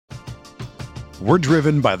We're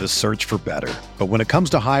driven by the search for better. But when it comes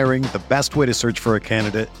to hiring, the best way to search for a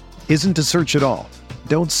candidate isn't to search at all.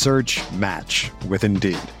 Don't search, match with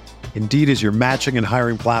Indeed. Indeed is your matching and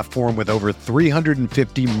hiring platform with over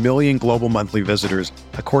 350 million global monthly visitors,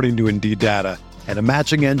 according to Indeed data, and a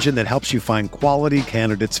matching engine that helps you find quality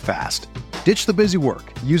candidates fast. Ditch the busy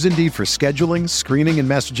work. Use Indeed for scheduling, screening, and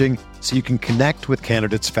messaging so you can connect with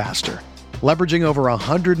candidates faster. Leveraging over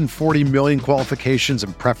 140 million qualifications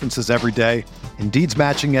and preferences every day, Indeed's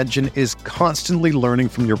matching engine is constantly learning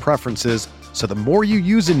from your preferences, so the more you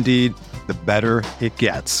use Indeed, the better it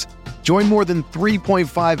gets. Join more than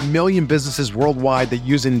 3.5 million businesses worldwide that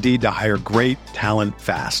use Indeed to hire great talent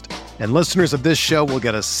fast. And listeners of this show will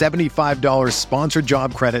get a $75 sponsored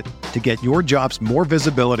job credit to get your jobs more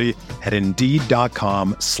visibility at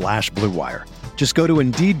Indeed.com/Blue Wire. Just go to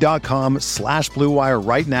Indeed.com/Blue Wire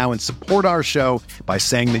right now and support our show by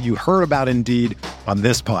saying that you heard about Indeed on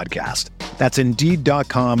this podcast. That's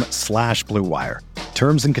Indeed.com/Blue Wire.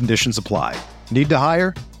 Terms and conditions apply. Need to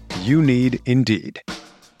hire? You need Indeed.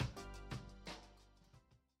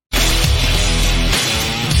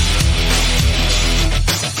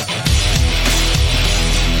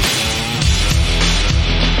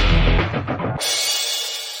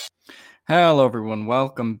 Hello, everyone.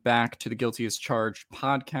 Welcome back to the Guilty as Charged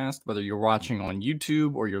podcast. Whether you're watching on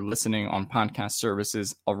YouTube or you're listening on podcast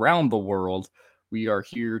services around the world, we are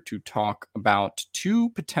here to talk about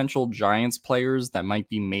two potential Giants players that might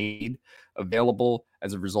be made available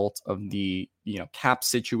as a result of the cap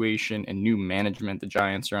situation and new management the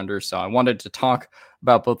Giants are under. So I wanted to talk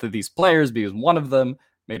about both of these players because one of them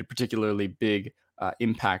made a particularly big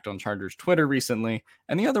impact on Chargers Twitter recently,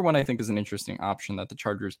 and the other one I think is an interesting option that the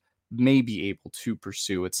Chargers may be able to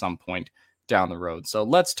pursue at some point down the road. So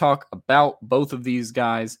let's talk about both of these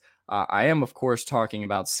guys. I am, of course, talking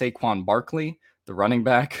about Saquon Barkley, the running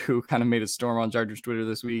back who kind of made a storm on Chargers Twitter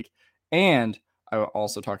this week. And I'm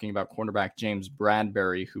also talking about cornerback James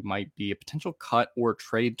Bradberry, who might be a potential cut or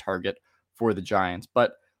trade target for the Giants.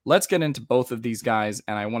 But let's get into both of these guys.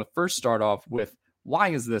 And I want to first start off with, why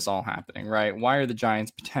is this all happening, right? Why are the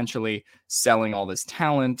Giants potentially selling all this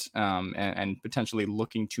talent and potentially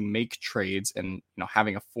looking to make trades and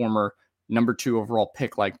having a former number 2 overall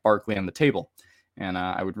pick like Barkley on the table? And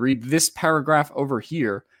I would read this paragraph over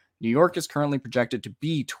here. New York is currently projected to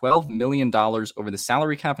be $12 million over the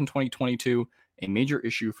salary cap in 2022, a major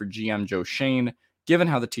issue for GM Joe Schoen. Given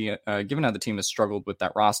how the team has struggled with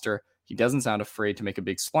that roster, he doesn't sound afraid to make a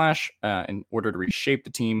big splash in order to reshape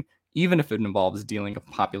the team, even if it involves dealing a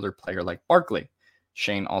popular player like Barkley.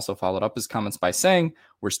 Shane also followed up his comments by saying,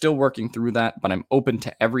 "We're still working through that, but I'm open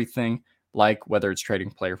to everything. Like whether it's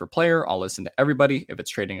trading player for player, I'll listen to everybody. If it's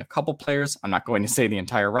trading a couple players, I'm not going to say the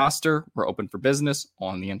entire roster. We're open for business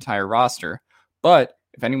on the entire roster. But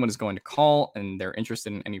if anyone is going to call and they're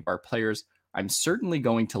interested in any of our players, I'm certainly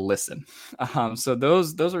going to listen." So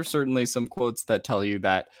those are certainly some quotes that tell you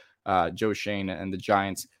that Joe Schoen and the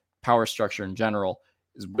Giants' power structure in general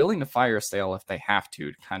is willing to fire sale if they have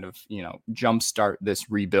to kind of, jumpstart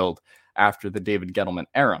this rebuild after the David Gettleman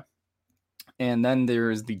era. And then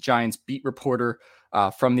there's the Giants beat reporter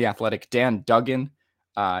from The Athletic, Dan Duggan.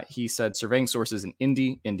 He said surveying sources in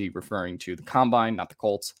Indy referring to the Combine, not the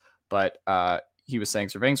Colts, but he was saying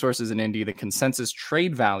surveying sources in Indy, the consensus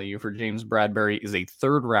trade value for James Bradberry is a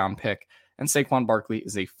 3rd round pick and Saquon Barkley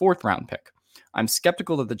is a 4th round pick. I'm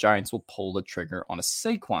skeptical that the Giants will pull the trigger on a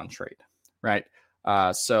Saquon trade, right?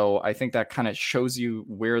 So I think that kind of shows you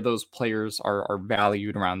where those players are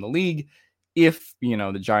valued around the league. If,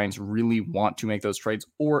 the Giants really want to make those trades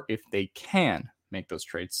or if they can make those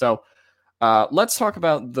trades. So let's talk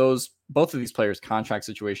about both of these players' contract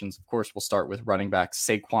situations. Of course, we'll start with running back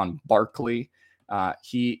Saquon Barkley.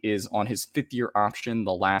 He is on his 5th year option,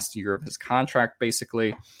 the last year of his contract,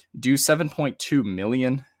 basically due $7.2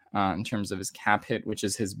 million. In terms of his cap hit, which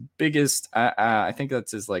is his biggest, I think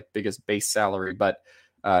that's his biggest base salary, but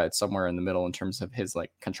it's somewhere in the middle in terms of his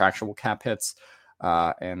contractual cap hits.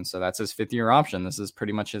 And so that's his 5th year option. This is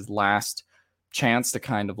pretty much his last chance to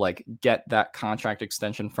kind of get that contract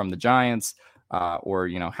extension from the Giants, or,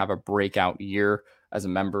 have a breakout year as a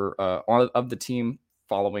member of the team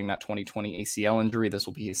following that 2020 ACL injury. This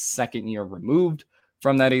will be his 2nd year removed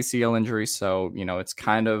from that ACL injury. So, it's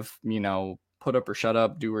kind of, put up or shut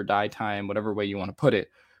up, do or die time, whatever way you want to put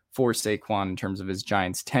it, for Saquon in terms of his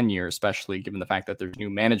Giants tenure, especially given the fact that there's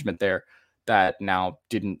new management there that now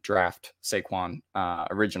didn't draft Saquon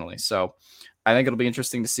originally. So I think it'll be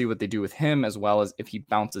interesting to see what they do with him, as well as if he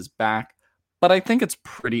bounces back. But I think it's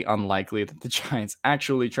pretty unlikely that the Giants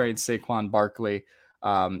actually trade Saquon Barkley,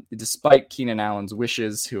 despite Keenan Allen's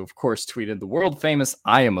wishes, who, of course, tweeted the world-famous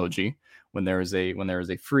eye emoji when there is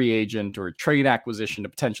a free agent or a trade acquisition to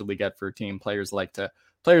potentially get for a team, players like to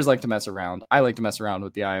mess around. I like to mess around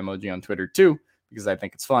with the eye emoji on Twitter too, because I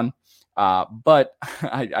think it's fun. But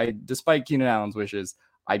I despite Keenan Allen's wishes,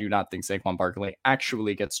 I do not think Saquon Barkley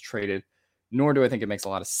actually gets traded, nor do I think it makes a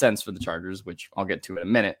lot of sense for the Chargers, which I'll get to in a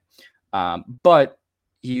minute. But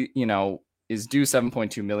he, is due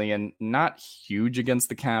 $7.2 million, not huge against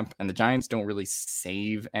the cap, and the Giants don't really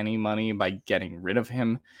save any money by getting rid of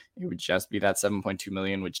him. It would just be that $7.2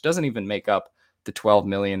 million, which doesn't even make up the $12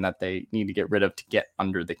 million that they need to get rid of to get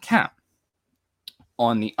under the cap.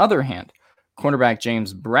 On the other hand, cornerback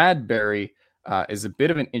James Bradberry is a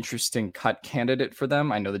bit of an interesting cut candidate for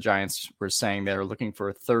them. I know the Giants were saying they're looking for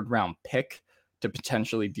a third-round pick to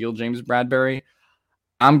potentially deal James Bradberry.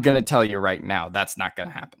 I'm going to tell you right now, that's not going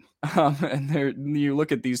to happen. And you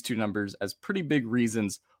look at these two numbers as pretty big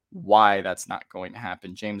reasons why that's not going to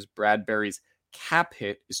happen. James Bradberry's cap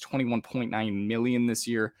hit is $21.9 million this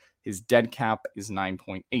year. His dead cap is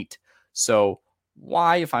 9.8. So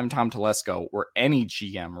why, if I'm Tom Telesco or any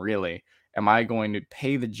GM really, am I going to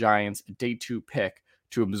pay the Giants a day 2 pick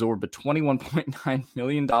to absorb a $21.9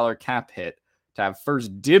 million cap hit, to have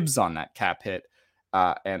first dibs on that cap hit?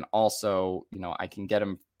 And also, I can get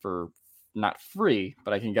him for not free,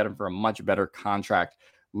 but I can get him for a much better contract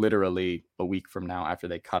literally a week from now after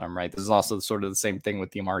they cut him, right? This is also sort of the same thing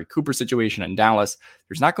with the Amari Cooper situation in Dallas.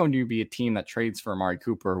 There's not going to be a team that trades for Amari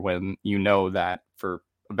Cooper when you know that for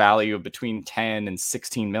a value of between 10 and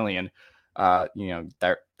 16 million,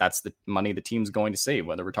 that's the money the team's going to save,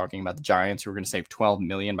 whether we're talking about the Giants who are going to save 12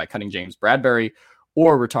 million by cutting James Bradberry,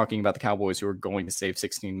 or we're talking about the Cowboys who are going to save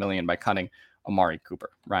 16 million by cutting Amari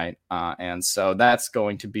Cooper, right? And so that's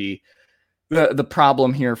going to be the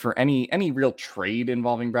problem here for any real trade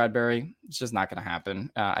involving Bradberry. It's just not going to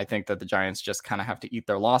happen. I think that the Giants just kind of have to eat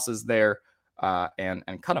their losses there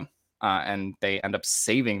and cut him. And they end up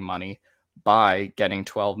saving money by getting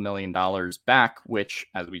 $12 million back, which,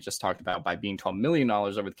 as we just talked about, by being $12 million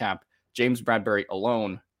over the cap, James Bradberry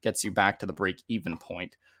alone gets you back to the break-even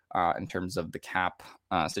point in terms of the cap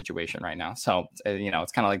situation right now. So,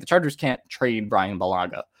 it's kind of like the Chargers can't trade Brian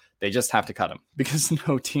Bulaga. They just have to cut him because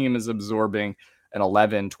no team is absorbing an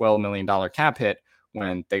 $11-12 million cap hit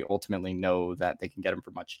when they ultimately know that they can get him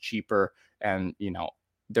for much cheaper. And,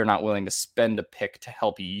 they're not willing to spend a pick to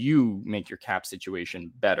help you make your cap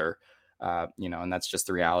situation better. And that's just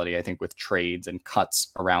the reality, I think, with trades and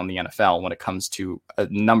cuts around the NFL when it comes to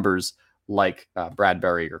numbers like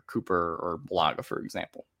Bradberry or Cooper or Bulaga, for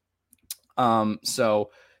example.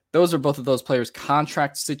 So those are both of those players'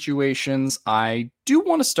 contract situations. I do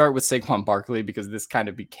want to start with Saquon Barkley because this kind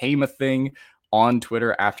of became a thing on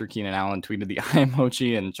Twitter after Keenan Allen tweeted the eye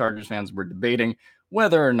emoji, and Chargers fans were debating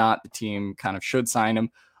whether or not the team kind of should sign him.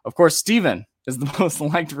 Of course, Steven is the most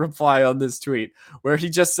liked reply on this tweet, where he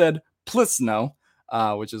just said, "Please no,"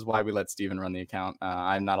 which is why we let Steven run the account.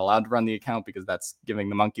 I'm not allowed to run the account because that's giving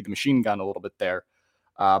the monkey the machine gun a little bit there.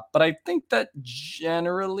 But I think that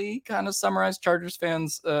generally kind of summarized Chargers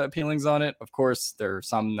fans' feelings on it. Of course, there are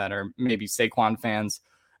some that are maybe Saquon fans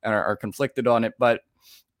and are conflicted on it. But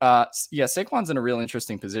Saquon's in a real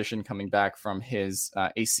interesting position coming back from his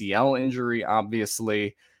ACL injury,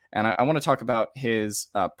 obviously. And I want to talk about his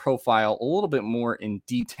profile a little bit more in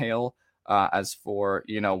detail as for,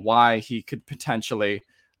 why he could potentially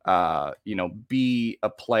be a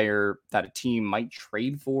player that a team might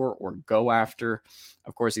trade for or go after.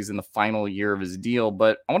 Of course, he's in the final year of his deal,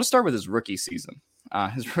 but I want to start with his rookie season.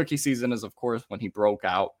 His rookie season is, of course, when he broke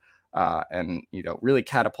out and really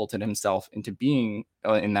catapulted himself into being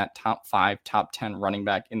in that top 5, top 10 running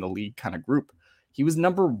back in the league kind of group. He was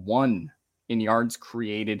number 1 in yards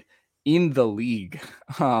created in the league,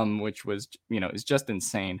 which was, is just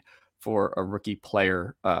insane for a rookie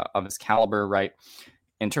player of his caliber, right?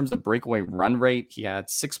 In terms of breakaway run rate, he had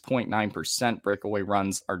 6.9%. Breakaway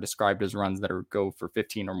runs are described as runs that go for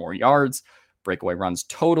 15 or more yards. Breakaway runs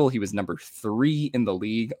total, he was number 3 in the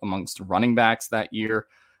league amongst running backs that year.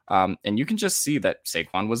 And you can just see that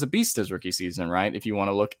Saquon was a beast his rookie season, right? If you want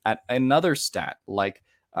to look at another stat like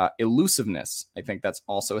elusiveness, I think that's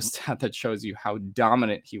also a stat that shows you how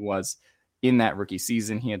dominant he was in that rookie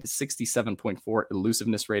season. He had the 67.4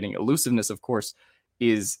 elusiveness rating. Elusiveness, of course,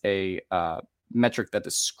 is a metric that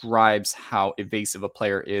describes how evasive a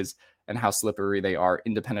player is and how slippery they are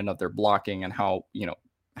independent of their blocking, and how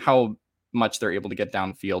much they're able to get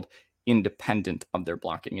downfield independent of their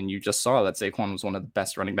blocking. And you just saw that Saquon was one of the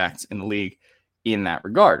best running backs in the league in that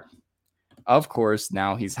regard. Of course,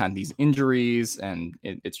 now he's had these injuries and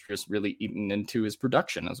it's just really eaten into his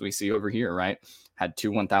production, as we see over here, right? Had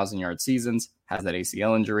 2 1,000-yard seasons, has that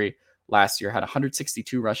ACL injury, last year, had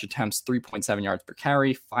 162 rush attempts, 3.7 yards per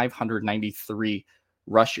carry, 593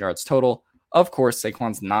 rush yards total. Of course,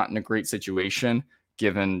 Saquon's not in a great situation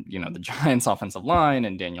given, the Giants offensive line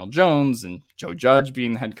and Daniel Jones and Joe Judge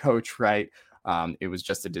being the head coach, right? It was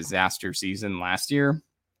just a disaster season last year.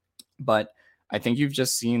 But I think you've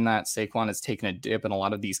just seen that Saquon has taken a dip in a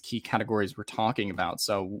lot of these key categories we're talking about.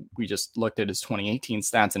 So we just looked at his 2018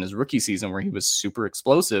 stats in his rookie season where he was super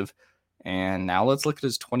explosive. And now let's look at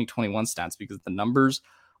his 2021 stats because the numbers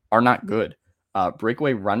are not good.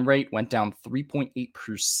 Breakaway run rate went down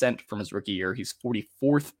 3.8% from his rookie year. He's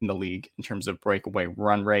 44th in the league in terms of breakaway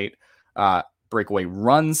run rate. Breakaway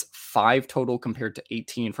runs, 5 total compared to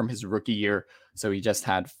 18 from his rookie year. So he just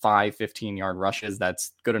had 5 15-yard rushes.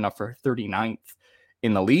 That's good enough for 39th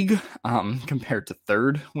in the league compared to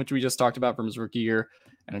 3rd, which we just talked about from his rookie year.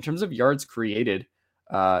 And in terms of yards created,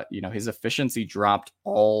 his efficiency dropped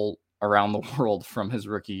all around the world from his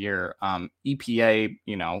rookie year. EPA,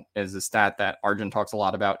 is a stat that Arjun talks a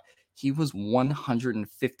lot about. He was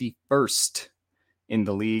 151st in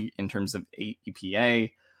the league in terms of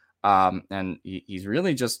EPA. And he's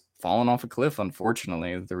really just fallen off a cliff,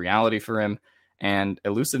 unfortunately, the reality for him. And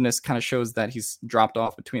elusiveness kind of shows that he's dropped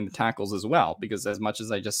off between the tackles as well, because as much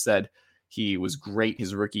as I just said, he was great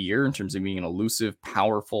his rookie year in terms of being an elusive,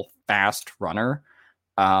 powerful, fast runner.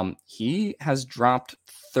 He has dropped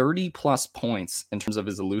 30 plus points in terms of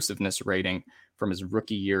his elusiveness rating from his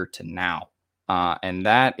rookie year to now. And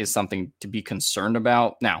that is something to be concerned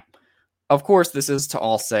about. Now, of course, this is to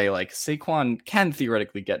all say, like, Saquon can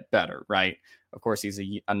theoretically get better, right? Of course, he's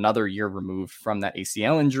another year removed from that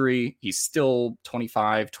ACL injury. He's still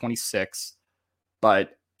 25, 26,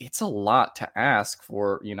 but it's a lot to ask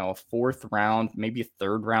for, a 4th round, maybe a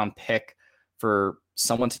 3rd round pick for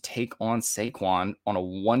someone to take on Saquon on a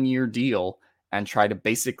 1-year deal and try to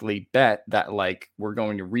basically bet that, like, we're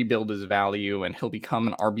going to rebuild his value and he'll become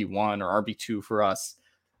an RB1 or RB2 for us.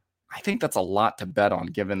 I think that's a lot to bet on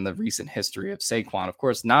given the recent history of Saquon. Of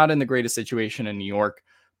course, not in the greatest situation in New York,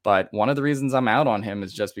 but one of the reasons I'm out on him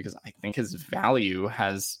is just because I think his value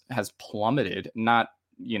has plummeted. Not,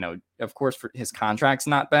 of course, for his contract's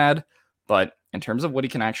not bad, but in terms of what he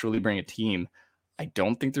can actually bring a team, I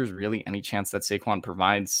don't think there's really any chance that Saquon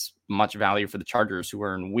provides much value for the Chargers, who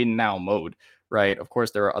are in win now mode, right? Of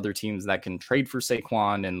course, there are other teams that can trade for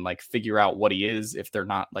Saquon and like figure out what he is if they're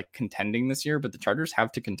not like contending this year, but the Chargers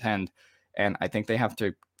have to contend. And I think they have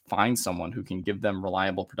to find someone who can give them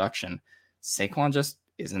reliable production. Saquon just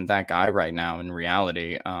isn't that guy right now in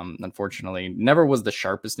reality. Unfortunately, never was the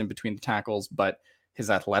sharpest in between the tackles, but his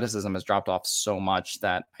athleticism has dropped off so much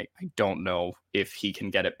that I don't know if he can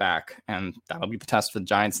get it back. And that'll be the test for the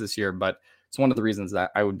Giants this year. But it's one of the reasons that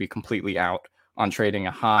I would be completely out on trading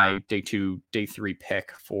a high day 2, day 3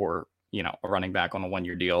 pick for, a running back on a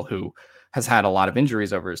 1-year deal who has had a lot of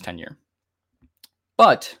injuries over his tenure.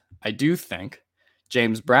 But I do think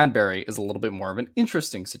James Bradberry is a little bit more of an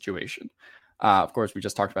interesting situation. Of course, we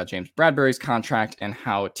just talked about James Bradberry's contract and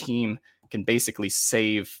how a team can basically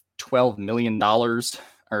save $12 million,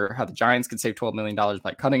 or how the Giants can save $12 million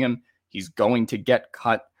by cutting him. He's going to get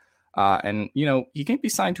cut. And he can be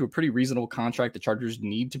signed to a pretty reasonable contract. The Chargers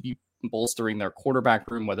need to be bolstering their quarterback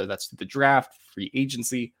room, whether that's through the draft, free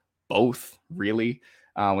agency, both, really.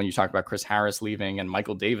 When you talk about Chris Harris leaving and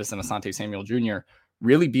Michael Davis and Asante Samuel Jr.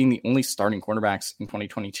 really being the only starting quarterbacks in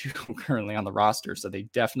 2022 currently on the roster. So they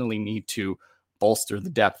definitely need to bolster the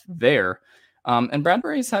depth there. And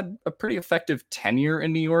Bradberry's had a pretty effective tenure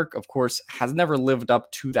in New York. Of course, has never lived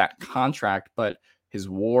up to that contract, but his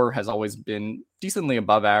WAR has always been decently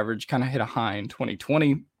above average, kind of hit a high in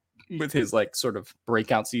 2020 with his like sort of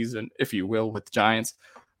breakout season, if you will, with the Giants.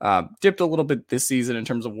 Dipped a little bit this season in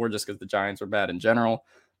terms of WAR just because the Giants were bad in general.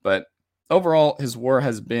 But overall, his WAR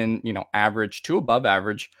has been, average to above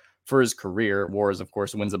average for his career. WAR is, of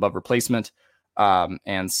course, wins above replacement.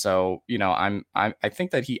 And so, I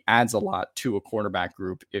think that he adds a lot to a quarterback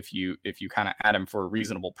group if you kind of add him for a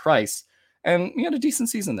reasonable price. And he had a decent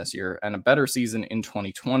season this year and a better season in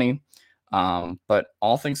 2020. But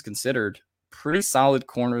all things considered, pretty solid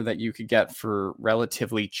corner that you could get for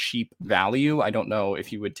relatively cheap value. I don't know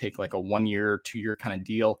if you would take like a 1-year, 2-year kind of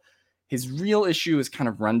deal. His real issue is kind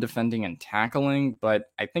of run defending and tackling, but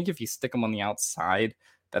I think if you stick him on the outside,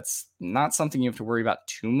 that's not something you have to worry about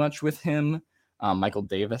too much with him. Michael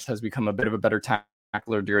Davis has become a bit of a better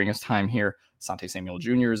tackler during his time here. Asante Samuel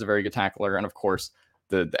Jr. is a very good tackler. And of course,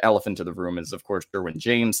 the elephant in the room is, of course, Derwin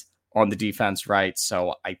James on the defense, right?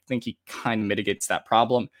 So I think he kind of mitigates that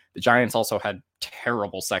problem. The Giants also had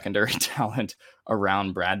terrible secondary talent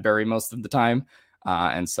around Bradberry most of the time.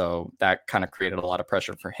 And so that kind of created a lot of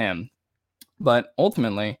pressure for him. But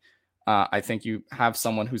ultimately, I think you have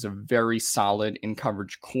someone who's a very solid in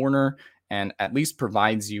coverage corner and at least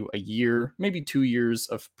provides you a year, maybe 2 years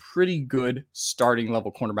of pretty good starting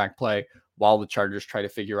level cornerback play while the Chargers try to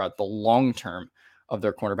figure out the long term of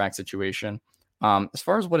their cornerback situation. As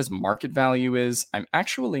far as what his market value is, I'm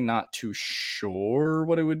actually not too sure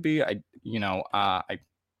what it would be. I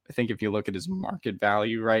think if you look at his market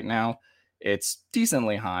value right now, it's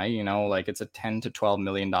decently high. Like it's a $10 to $12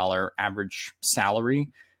 million average salary,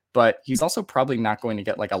 but he's also probably not going to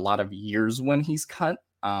get like a lot of years when he's cut.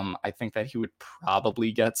 I think that he would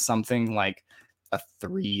probably get something like a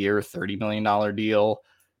 3-year, $30 million deal,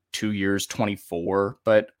 2 years, 24,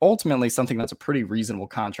 but ultimately something that's a pretty reasonable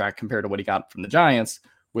contract compared to what he got from the Giants,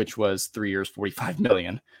 which was 3 years, 45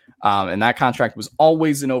 million. And that contract was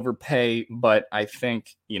always an overpay, but I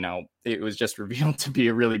think, it was just revealed to be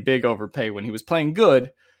a really big overpay when he was playing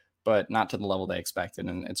good, but not to the level they expected.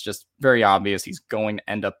 And it's just very obvious he's going to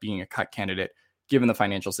end up being a cut candidate given the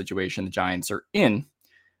financial situation the Giants are in.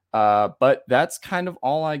 But that's kind of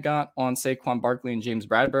all I got on Saquon Barkley and James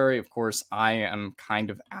Bradberry. Of course, I am kind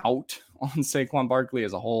of out on Saquon Barkley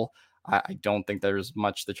as a whole. I don't think there's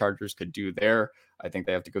much the Chargers could do there. I think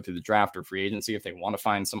they have to go through the draft or free agency if they want to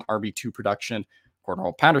find some RB2 production.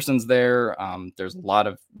 Cordell Patterson's there. There's a lot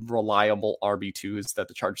of reliable RB2s that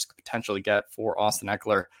the Chargers could potentially get for Austin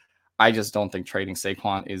Eckler. I just don't think trading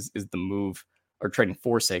Saquon is the move, or trading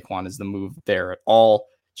for Saquon is the move there at all.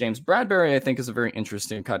 James Bradberry, I think, is a very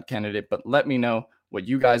interesting cut candidate, but let me know what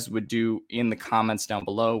you guys would do in the comments down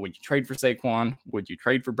below. Would you trade for Saquon? Would you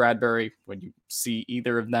trade for Bradberry? Would you see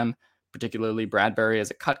either of them, particularly Bradberry,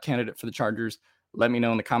 as a cut candidate for the Chargers? Let me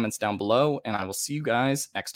know in the comments down below, and I will see you guys next time.